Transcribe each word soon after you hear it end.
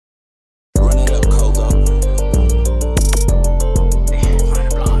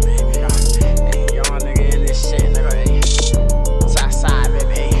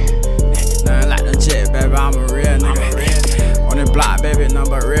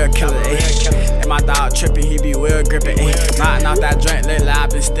real killer, ayy. And my dog trippin', he be well grippin', ayy. Knockin' off that drink lately, I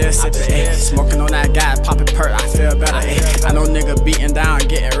been still sippin', ayy. Smoking on that gas, poppin' perk, I feel better, ayy. I know nigga beatin' down,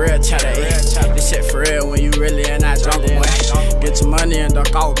 getting real cheddar, ayy. This shit for real when you really in that jungle, boy. Get your money and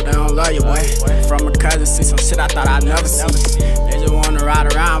duck out, but they don't love you, boy. From a cousin, see some shit I thought I'd never see. They just wanna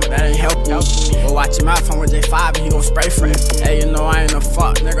ride around, but that ain't helping me. But watch your mouth, I'm with J5 and he gon' spray for me. Hey, you know I ain't a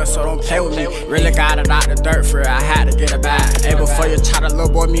fuck nigga, so don't play with me. Really got it out the dirt for it, I had to get it back. Hey, before you try to little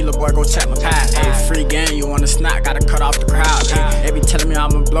boy me, little boy, go check my pad. Hey, free game, you wanna snap, gotta cut off the crowd. Hey, they be telling me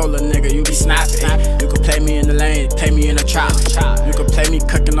I'ma blow, little nigga, you be snapping. Hey, you can play me in the lane, play me in the trap. You can play me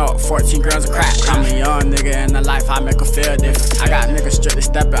cooking up 14 grams of crack. I'm a young nigga in the life, I make 'em feel different. I got niggas strictly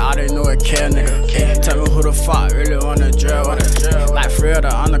stepping, all they know it kill nigga. Hey, tell me who the fuck really wanna drill with it. Like for real,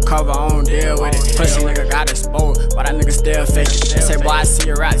 the undercover, I don't deal with it. Pussy nigga got exposed, but that nigga still fake it. They say, boy, I see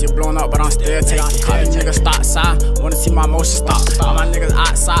your raps, you blown up, but I'm still taking it. Call these niggas stop sign, wanna see my motion stop. All my niggas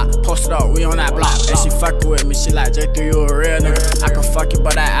outside, posted up, we on that block. And she fuckin' with me, she like, J3, you a real nigga. I can fuck you,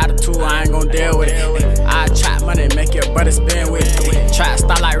 but that attitude, I ain't gon' deal with it. I trap money, make your butter spin with it. Trap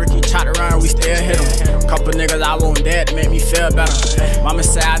style like Ricky, try to run, we still hit him. Couple niggas I won't dead to make me feel better. Mama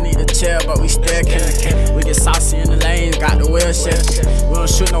say I need to chill, but we still killin'. We get saucy in the lanes, got the wheel shit. We don't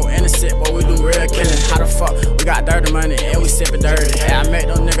shoot no innocent, but we do real killin'. How the fuck we got dirty money and we sippin' dirty? Hey, I make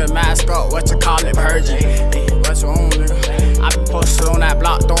them niggas mask up, what you call it, purging? Hey, what's your own nigga? I been posted on that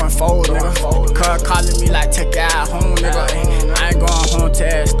block throwing foes, nigga. Cuz calling me like take your ass home, nigga. Ay, I ain't going home till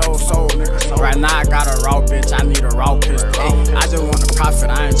it stole soul, nigga. Right now I got a raw bitch, I need a raw pistol. Ay, I just want the profit,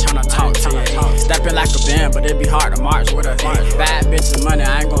 I ain't tryna talk to you. Steppin' like a band, but it be hard to march with us. Bad bitches money,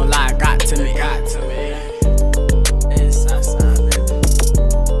 I ain't gon'